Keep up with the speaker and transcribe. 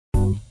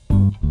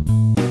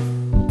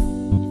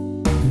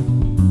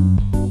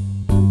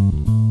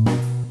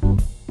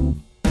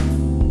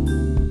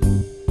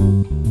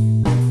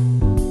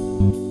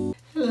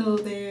Hello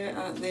there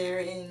out there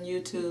in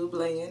YouTube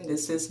land.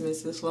 This is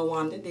Mrs.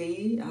 LaWanda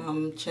D.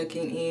 I'm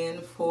checking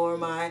in for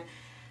my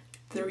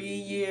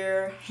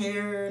 3-year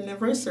hair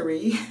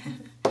anniversary.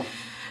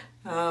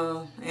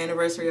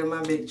 Anniversary of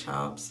my big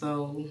chop.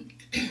 So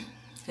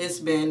it's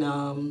been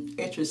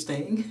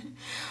interesting,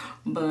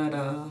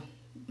 but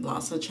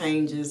lots of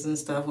changes and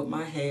stuff with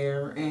my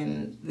hair.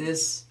 And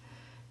this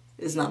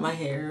is not my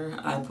hair.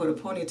 I put a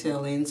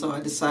ponytail in, so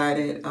I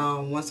decided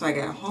once I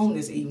got home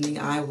this evening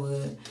I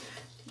would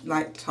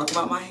like talk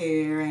about my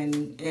hair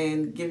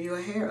and give you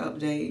a hair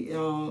update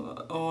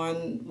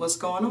on what's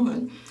going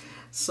on.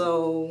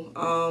 So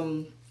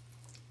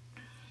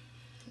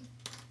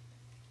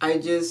I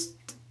just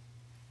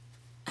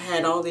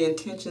had all the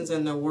intentions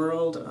in the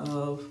world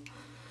of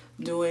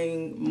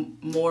doing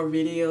more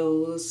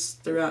videos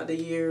throughout the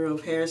year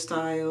of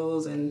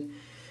hairstyles, and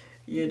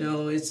you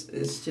know, it's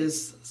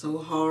just so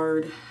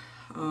hard.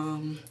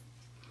 I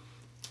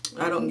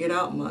don't get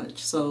out much,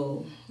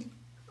 so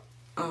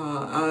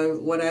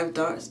what I've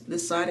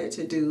decided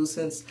to do,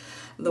 since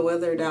the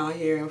weather down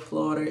here in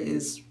Florida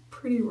is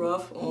pretty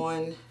rough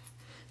on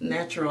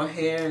natural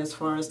hair as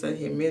far as the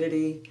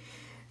humidity,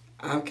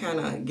 I've kind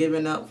of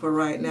given up for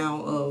right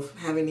now of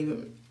having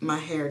even my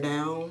hair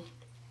down,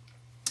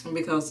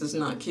 because it's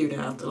not cute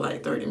after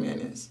like 30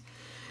 minutes.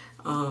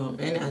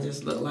 And I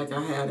just look like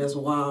I had this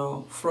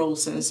wild fro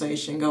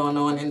sensation going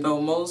on. And though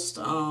most,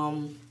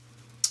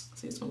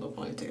 see, it's my little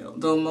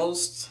ponytail, though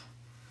most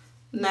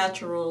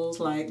naturals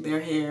like their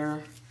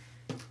hair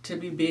to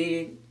be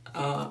big,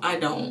 I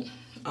don't.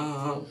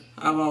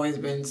 I've always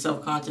been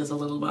self-conscious a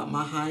little about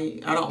my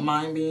height. I don't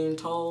mind being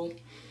tall,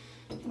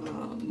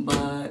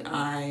 but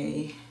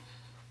I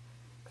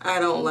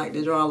don't like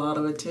to draw a lot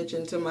of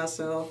attention to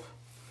myself,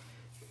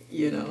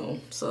 you know,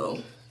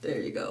 so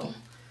there you go.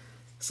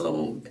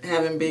 So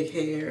having big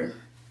hair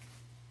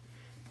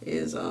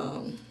is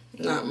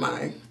not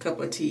my cup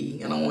of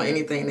tea. I don't want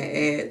anything to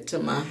add to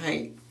my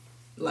height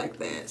like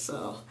that,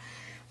 so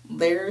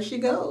there she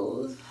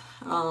goes.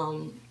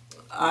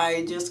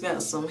 I just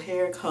got some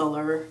hair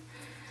color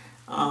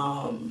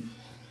because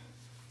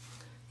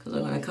I'm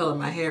going to color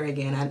my hair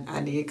again.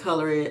 I did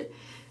color it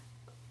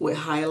with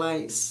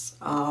highlights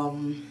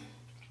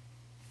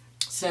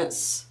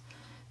since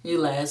you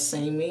last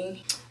seen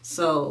me.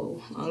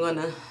 So I'm going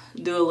to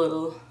do a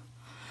little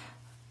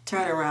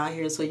turn around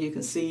here so you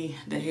can see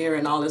the hair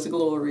in all its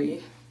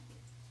glory.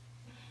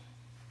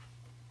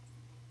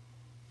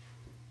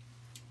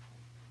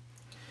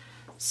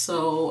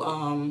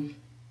 So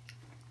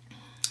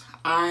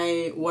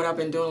what I've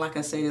been doing, like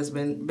I said, has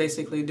been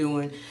basically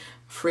doing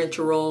French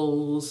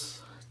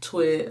rolls,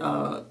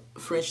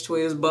 French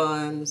twist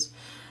buns.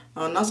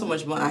 Not so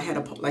much bun. I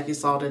had like you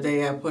saw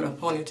today, I put a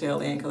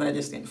ponytail in because I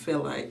just didn't feel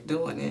like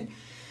doing it.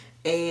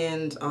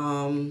 And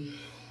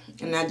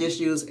I just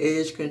used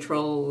edge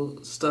control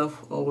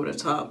stuff over the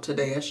top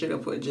today. I should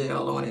have put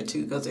gel on it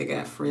too because it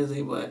got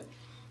frizzy, but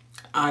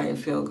I didn't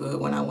feel good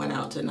when I went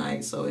out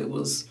tonight, so it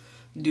was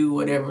do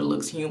whatever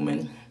looks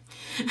human.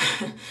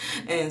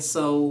 And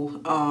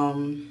so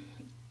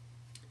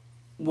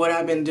what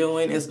I've been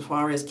doing as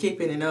far as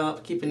keeping it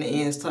up, keeping the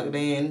ends tucked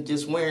in,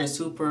 just wearing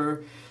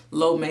super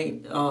low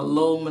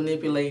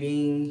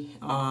manipulating,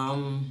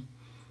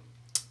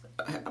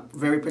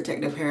 very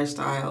protective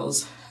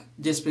hairstyles,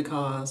 just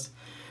because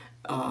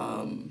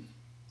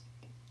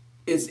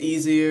it's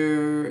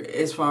easier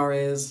as far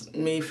as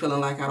me feeling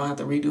like I don't have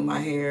to redo my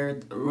hair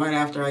right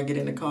after I get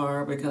in the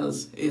car,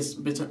 because it's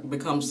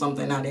become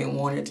something I didn't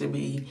want it to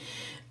be.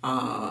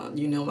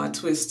 You know, my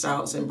twist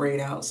outs and braid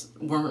outs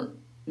weren't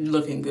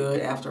looking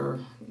good after.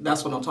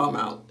 That's what I'm talking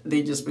about.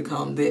 They just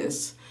become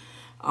this,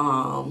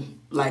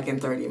 like in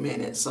 30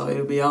 minutes. So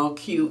it'll be all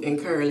cute and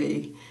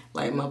curly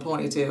like my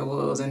ponytail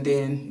was, and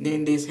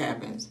then this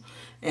happens.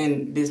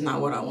 And this is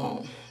not what I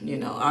want. You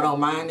know, I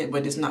don't mind it,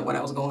 but it's not what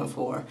I was going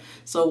for.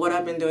 So what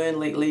I've been doing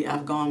lately,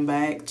 I've gone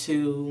back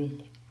to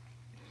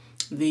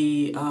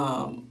the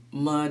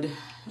mud.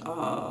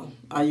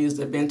 I used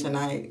the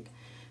bentonite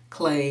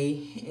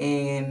clay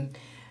and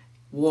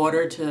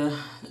water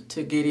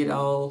to get it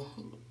all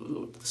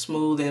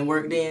smooth and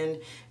worked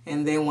in.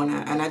 And then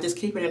I just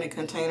keep it in a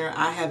container.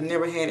 I have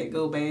never had it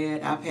go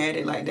bad. I've had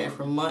it like that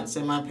for months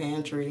in my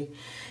pantry.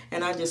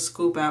 And I just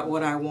scoop out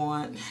what I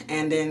want,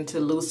 and then to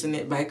loosen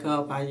it back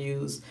up, I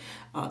use,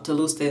 to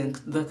loosen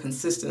the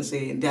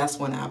consistency, that's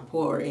when I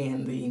pour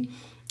in the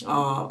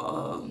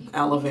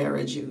aloe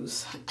vera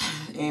juice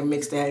and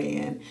mix that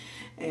in.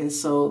 And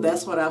so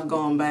that's what I've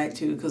gone back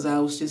to, because I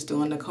was just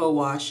doing the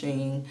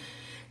co-washing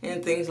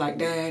and things like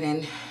that.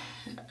 And,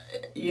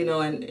 you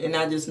know, and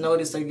I just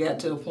noticed I got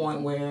to a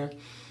point where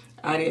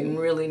I didn't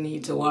really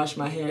need to wash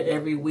my hair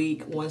every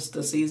week once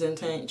the season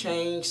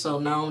changed. So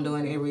now I'm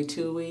doing every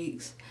 2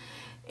 weeks.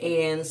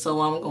 And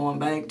so I'm going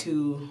back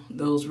to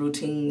those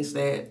routines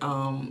that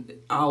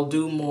I'll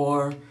do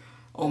more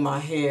on my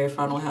hair if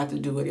I don't have to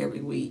do it every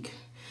week.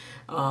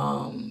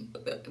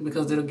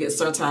 because it'll get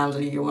sometimes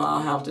a year where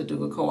I'll have to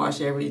do a co-wash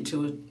every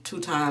two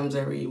times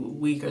every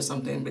week or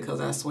something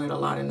because I sweat a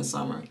lot in the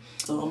summer.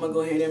 So I'm gonna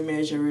go ahead and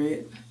measure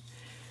it.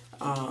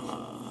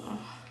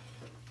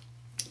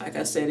 Like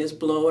I said, it's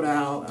blowed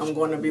out. I'm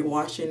going to be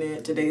washing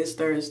it. Today is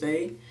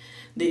Thursday,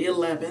 the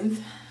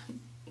 11th,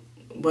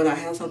 but I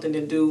have something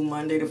to do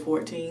Monday the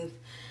 14th.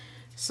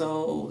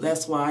 So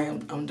that's why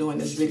I'm doing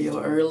this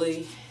video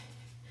early,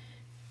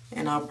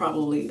 and I'll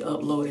probably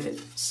upload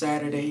it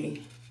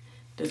Saturday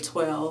the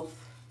 12th.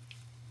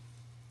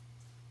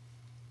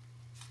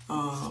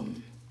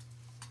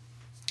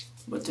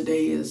 But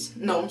today is,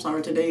 no, I'm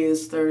sorry, today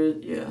is the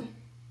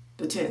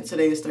 10th.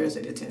 Today is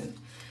Thursday the 10th,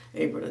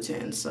 April the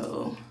 10th.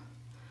 So,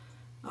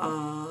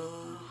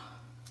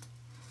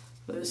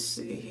 let's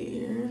see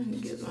here, let me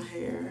get my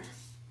hair,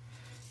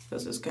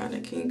 because it's kind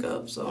of kink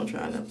up, so I'm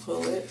trying to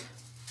pull it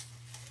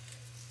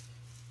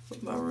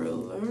with my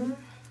ruler.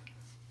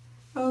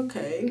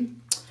 Okay,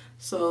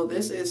 so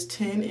this is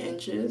 10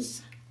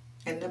 inches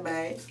in the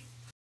back.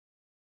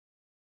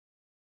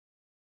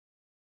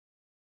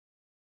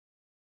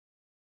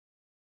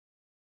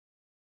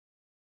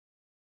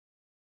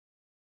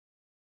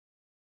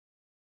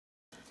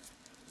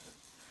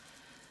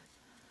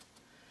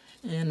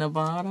 In the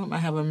bottom, I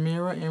have a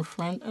mirror in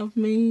front of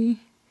me,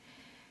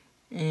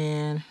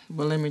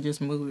 but let me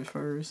just move it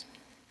first.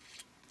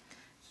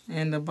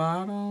 And the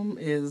bottom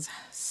is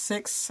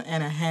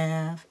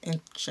 6.5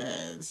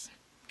 inches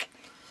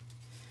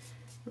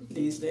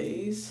these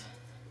days.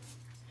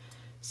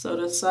 So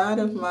the side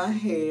of my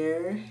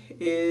hair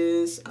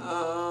is,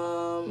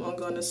 I'm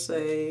gonna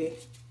say,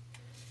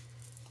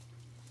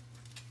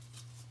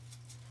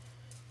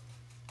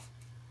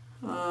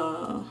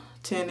 uh,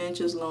 10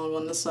 inches long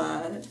on the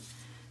side.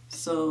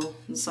 So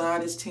the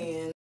side is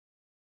 10.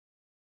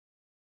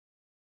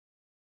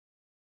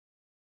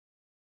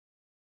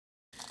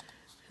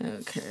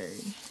 Okay.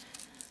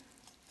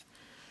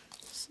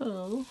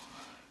 So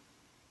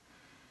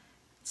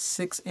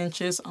 6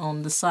 inches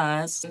on the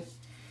sides.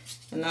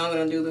 And now I'm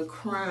going to do the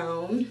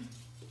crown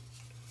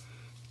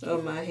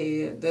of my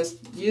head. That's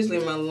usually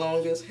my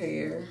longest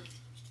hair.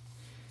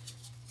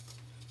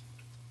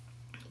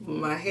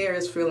 My hair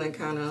is feeling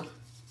kind of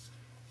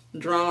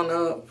drawn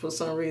up for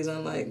some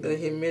reason, like the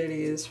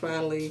humidity is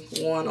finally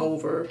won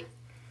over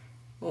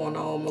on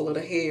all my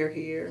little hair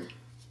here.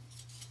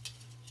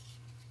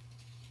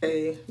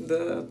 Okay,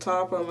 the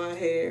top of my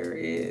hair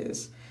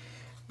is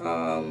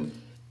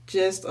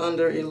just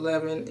under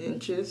 11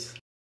 inches.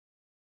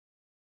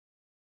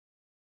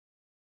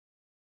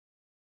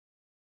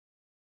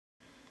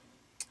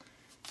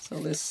 So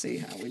let's see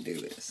how we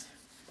do this.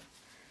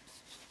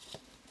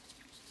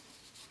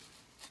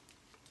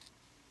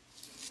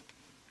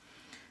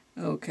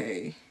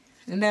 Okay,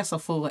 and that's a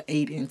full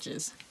 8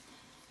 inches.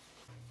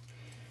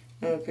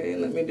 Okay,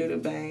 let me do the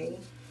bang.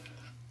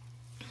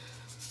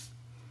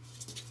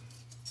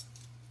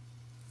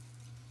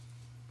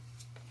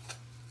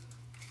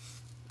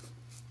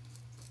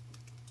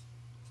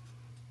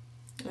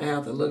 I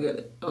have to look at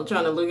it. I'm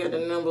trying to look at the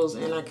numbers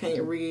and I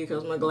can't read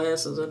because my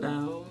glasses are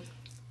down.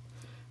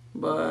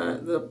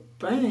 But the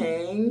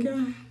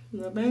bang-a-lang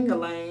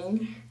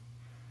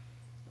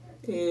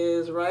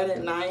is right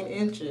at 9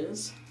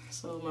 inches.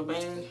 So my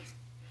bang,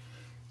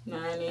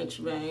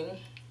 9-inch bang.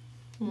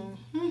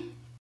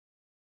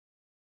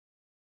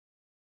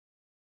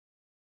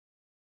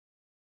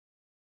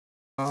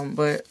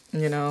 But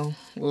you know,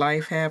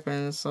 life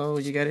happens, so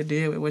you got to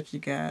deal with what you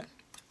got.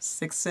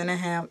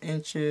 6.5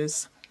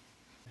 inches.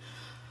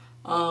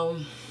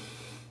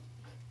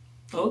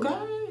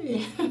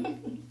 Okay.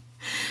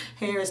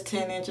 Hair is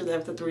 10 inches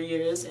after 3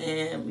 years,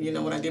 and you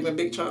know, when I did my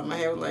big chop, my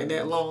hair was like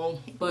that long.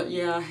 But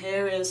yeah,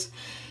 hair is,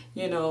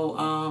 you know,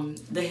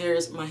 my hair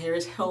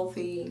is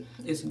healthy.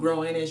 It's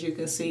growing, as you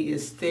can see.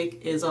 It's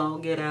thick as all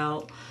get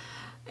out,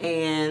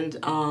 and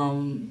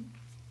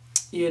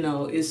you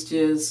know, it's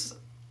just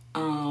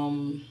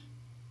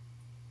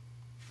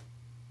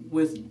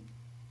with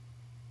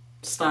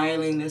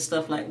styling and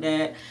stuff like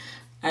that,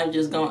 I've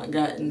just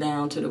gotten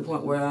down to the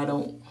point where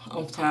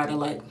I'm tired of,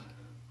 like,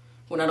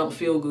 when I don't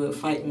feel good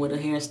fighting with a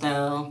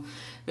hairstyle,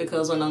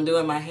 because when I'm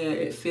doing my hair,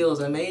 it feels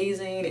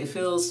amazing. It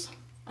feels,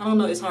 I don't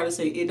know, it's hard to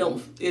say. It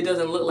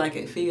doesn't look like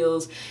it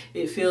feels.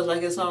 It feels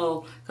like it's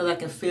all, because I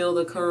can feel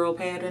the curl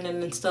pattern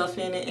and stuff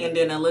in it, and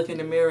then I look in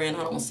the mirror and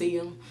I don't see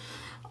them.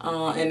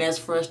 And that's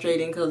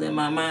frustrating because in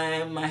my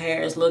mind, my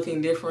hair is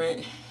looking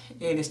different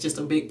and it's just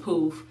a big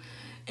poof.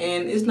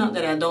 And it's not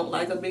that I don't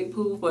like a big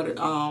poof, but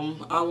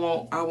I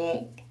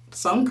want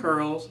some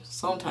curls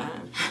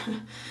sometime.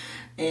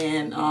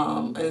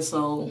 and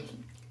so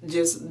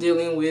just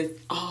dealing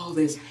with all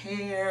this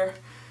hair,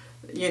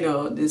 you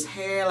know, this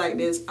hair like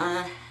this,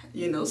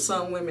 you know,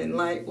 some women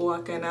like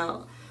walking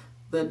out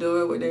the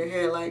door with their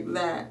hair like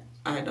that.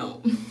 I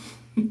don't.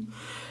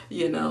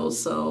 You know,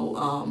 so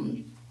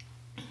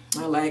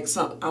I like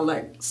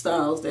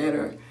styles that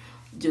are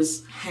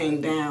just hang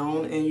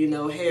down, and you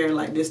know, hair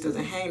like this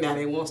doesn't hang down.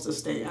 It wants to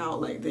stay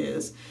out like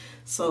this.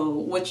 So,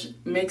 which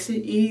makes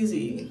it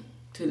easy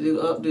do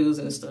updos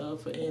and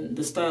stuff and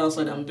the styles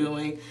that I'm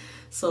doing.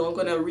 So I'm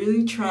gonna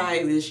really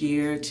try this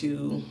year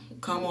to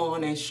come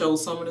on and show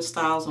some of the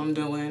styles I'm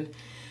doing.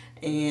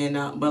 And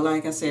but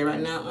like I said, right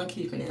now I'm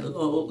keeping it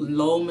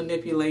low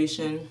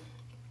manipulation,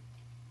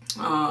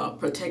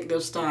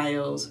 protective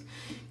styles,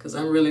 because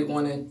I really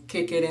want to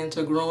kick it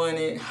into growing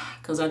it,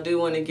 because I do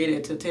want to get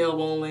it to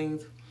tailbone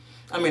length.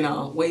 I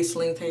mean, waist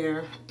length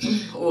hair,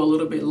 or a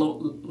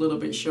little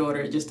bit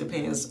shorter. It just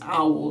depends.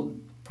 I will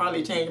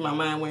probably change my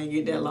mind when it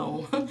get that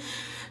long.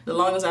 The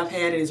longest I've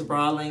had it is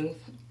bra length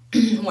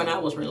when I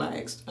was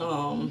relaxed.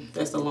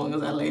 That's the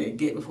longest I let it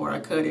get before I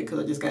cut it, because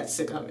I just got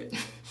sick of it.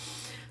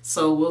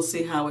 So we'll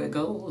see how it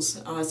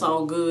goes. It's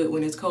all good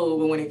when it's cold,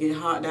 but when it get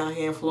hot down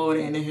here in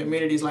Florida and the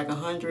humidity is like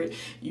 100,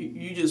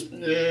 you just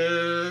and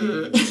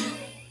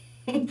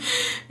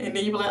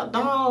then you be like,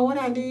 dog, what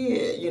I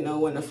did, you know,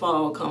 when the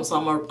fall comes. So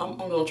I'm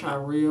gonna try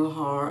real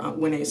hard.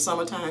 When the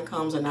summertime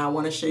comes and I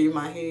want to shave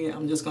my head,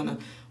 I'm just gonna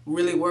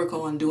really work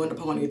on doing the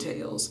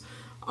ponytails,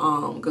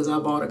 because I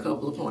bought a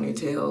couple of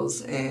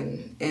ponytails,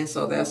 and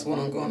so that's what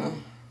I'm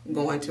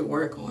going to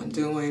work on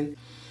doing.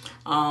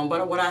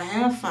 But what I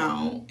have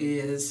found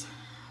is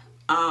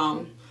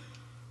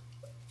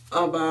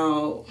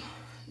about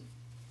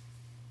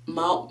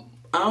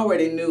I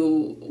already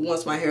knew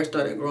once my hair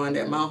started growing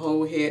that my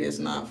whole head is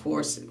not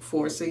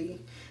 4C,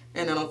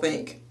 and I don't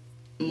think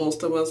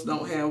most of us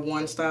don't have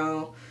one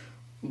style,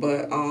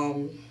 but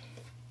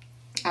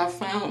I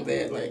found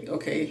that, like,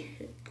 okay,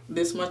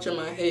 this much of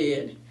my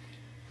head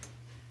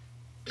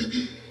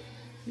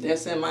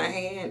that's in my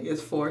hand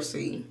is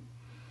 4C,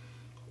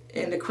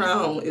 and the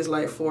crown is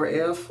like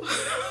 4F.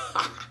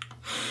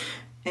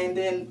 And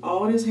then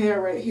all this hair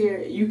right here,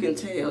 you can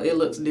tell it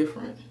looks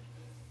different.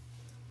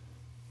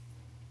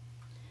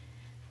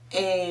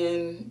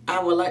 And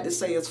I would like to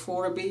say it's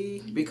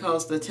 4B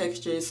because the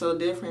texture is so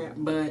different,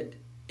 and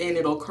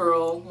it'll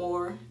curl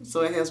more.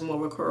 So it has more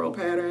of a curl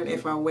pattern.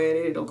 If I wet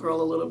it, it'll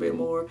curl a little bit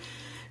more.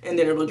 And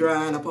then it'll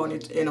dry in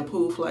a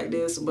poof like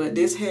this. But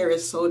this hair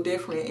is so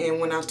different.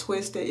 And when I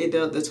twist it,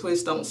 the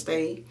twist don't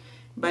stay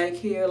back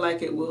here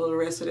like it will the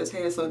rest of this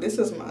hair. So this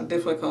is my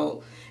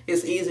difficult.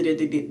 It's easy to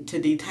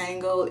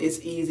detangle. It's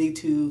easy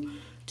to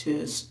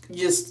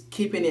just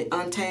keeping it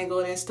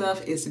untangled and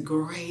stuff. It's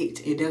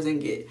great. It doesn't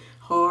get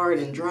hard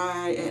and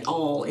dry at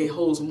all. It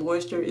holds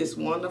moisture. It's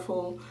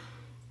wonderful.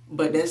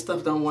 But that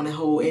stuff don't want to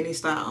hold any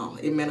style.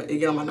 It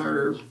get on my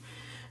nerve.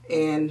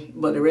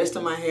 But the rest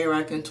of my hair,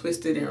 I can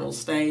twist it and it'll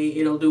stay.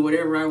 It'll do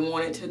whatever I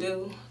want it to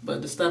do.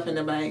 But the stuff in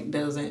the back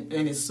doesn't.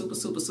 And it's super,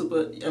 super,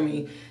 super. I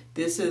mean,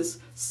 this is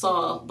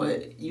soft,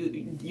 but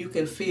you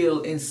can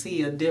feel and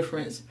see a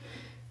difference.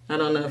 I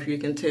don't know if you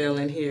can tell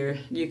in here.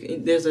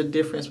 There's a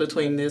difference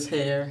between this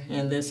hair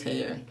and this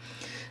hair.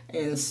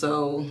 And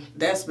so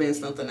that's been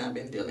something I've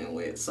been dealing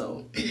with.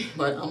 So,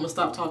 but I'm gonna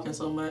stop talking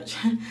so much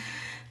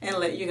and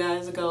let you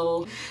guys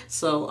go.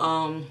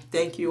 So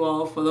thank you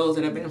all for those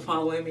that have been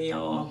following me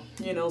all,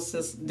 you know,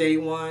 since day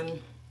one.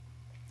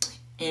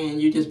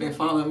 And you just been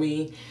following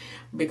me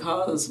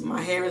because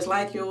my hair is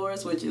like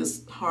yours, which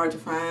is hard to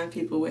find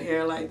people with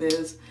hair like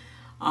this.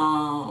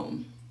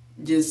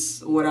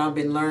 Just what I've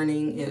been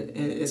learning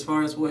as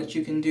far as what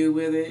you can do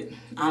with it.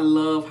 I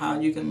love how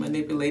you can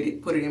manipulate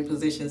it, put it in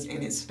positions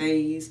and it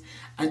stays.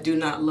 I do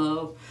not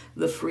love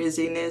the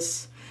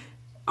frizziness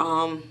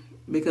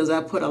because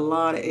I put a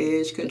lot of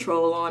edge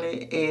control on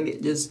it and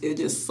it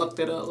just sucked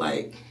it up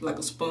like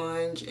a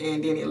sponge,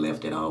 and then it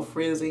left it all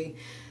frizzy.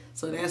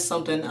 So that's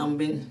something I've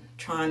been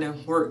trying to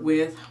work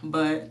with,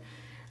 but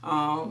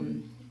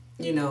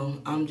you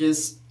know, I'm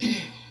just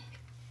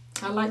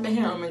I like the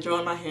hair. I'm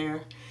enjoying my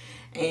hair.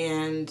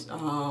 And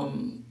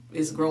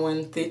it's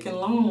growing thick and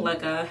long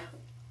like I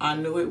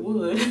knew it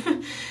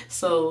would.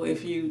 So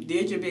if you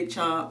did your big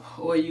chop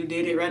or you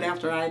did it right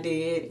after I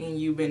did and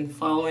you've been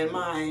following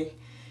my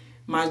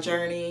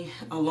journey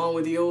along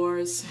with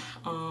yours,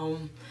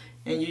 and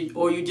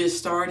you just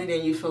started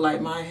and you feel like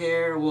my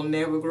hair will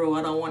never grow,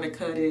 I don't want to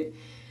cut it,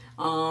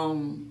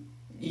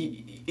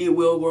 it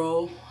will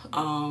grow,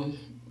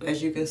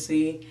 as you can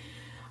see.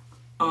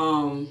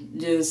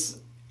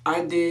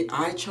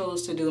 I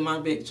chose to do my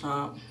big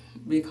chop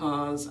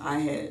because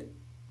I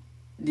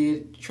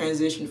did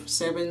transition for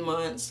 7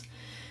 months,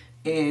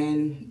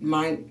 and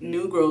my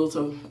new growth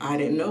I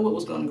didn't know what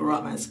was going to grow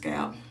out my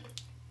scalp.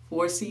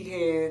 4C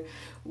hair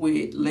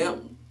with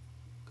limp,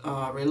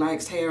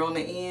 relaxed hair on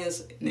the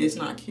ends. It's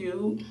not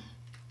cute.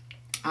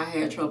 I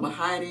had trouble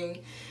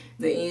hiding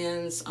the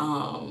ends,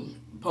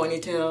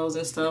 ponytails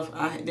and stuff.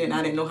 I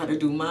didn't know how to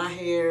do my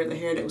hair, the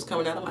hair that was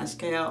coming out of my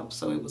scalp,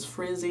 so it was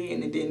frizzy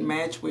and it didn't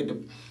match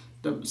with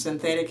the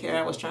synthetic hair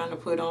I was trying to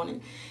put on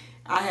it.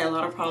 I had a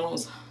lot of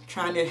problems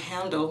trying to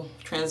handle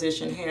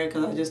transition hair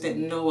because I just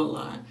didn't know a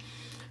lot.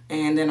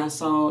 And then I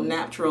saw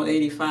Natural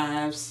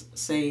 85s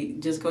say,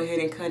 just go ahead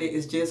and cut it.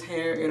 It's just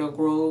hair, it'll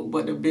grow.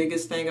 But the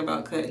biggest thing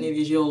about cutting it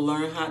is you'll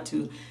learn how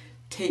to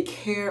take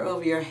care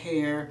of your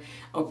hair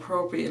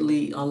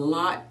appropriately a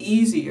lot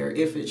easier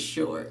if it's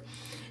short.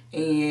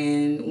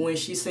 And when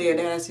she said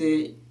that, I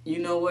said, you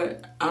know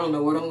what, I don't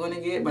know what I'm going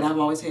to get, but I've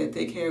always had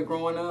thick hair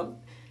growing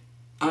up.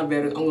 I'm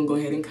going to go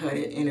ahead and cut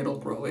it, and it'll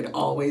grow. It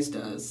always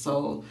does.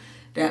 So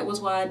that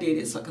was why I did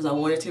it, because I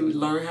wanted to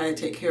learn how to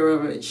take care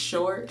of it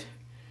short,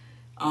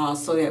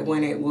 so that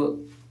when it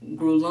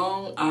grew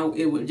long,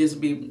 it would just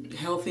be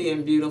healthy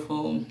and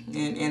beautiful,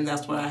 and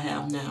that's what I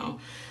have now.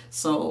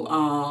 So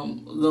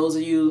those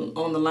of you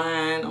on the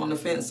line, on the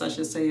fence, I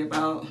should say,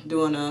 about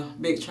doing a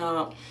big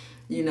chop,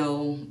 you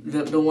know,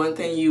 the one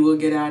thing you will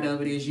get out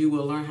of it is you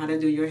will learn how to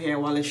do your hair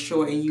while it's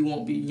short, and you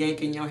won't be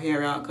yanking your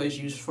hair out because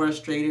you're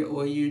frustrated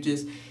or you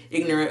just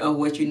ignorant of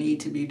what you need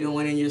to be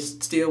doing, and you're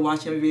still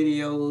watching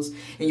videos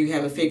and you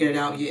haven't figured it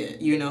out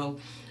yet, you know.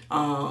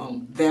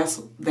 That's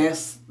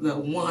the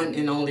one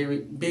and only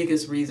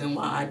biggest reason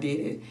why I did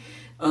it,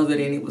 other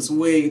than it was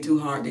way too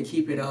hard to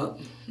keep it up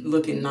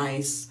looking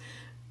nice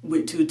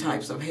with two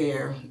types of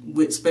hair,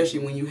 especially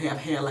when you have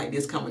hair like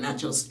this coming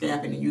out your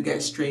scalp and you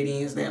got straight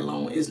ends that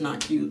long. It's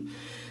not cute.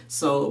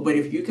 So, but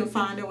if you can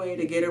find a way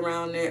to get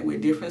around that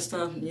with different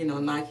stuff, you know,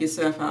 knock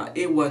yourself out.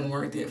 It wasn't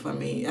worth it for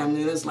me. I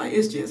mean, it's like,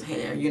 it's just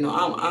hair, you know.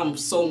 I'm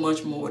so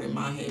much more than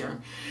my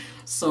hair.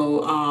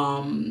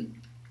 So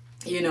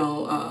you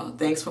know,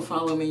 thanks for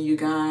following me, you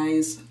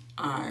guys.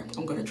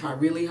 I'm going to try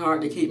really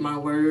hard to keep my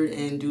word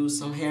and do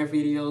some hair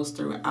videos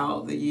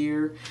throughout the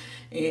year,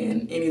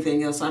 and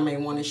anything else I may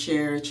want to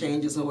share,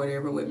 changes or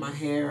whatever with my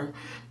hair.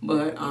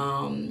 But,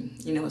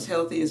 you know, it's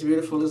healthy, it's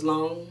beautiful, it's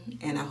long,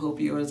 and I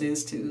hope yours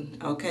is too,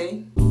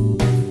 okay?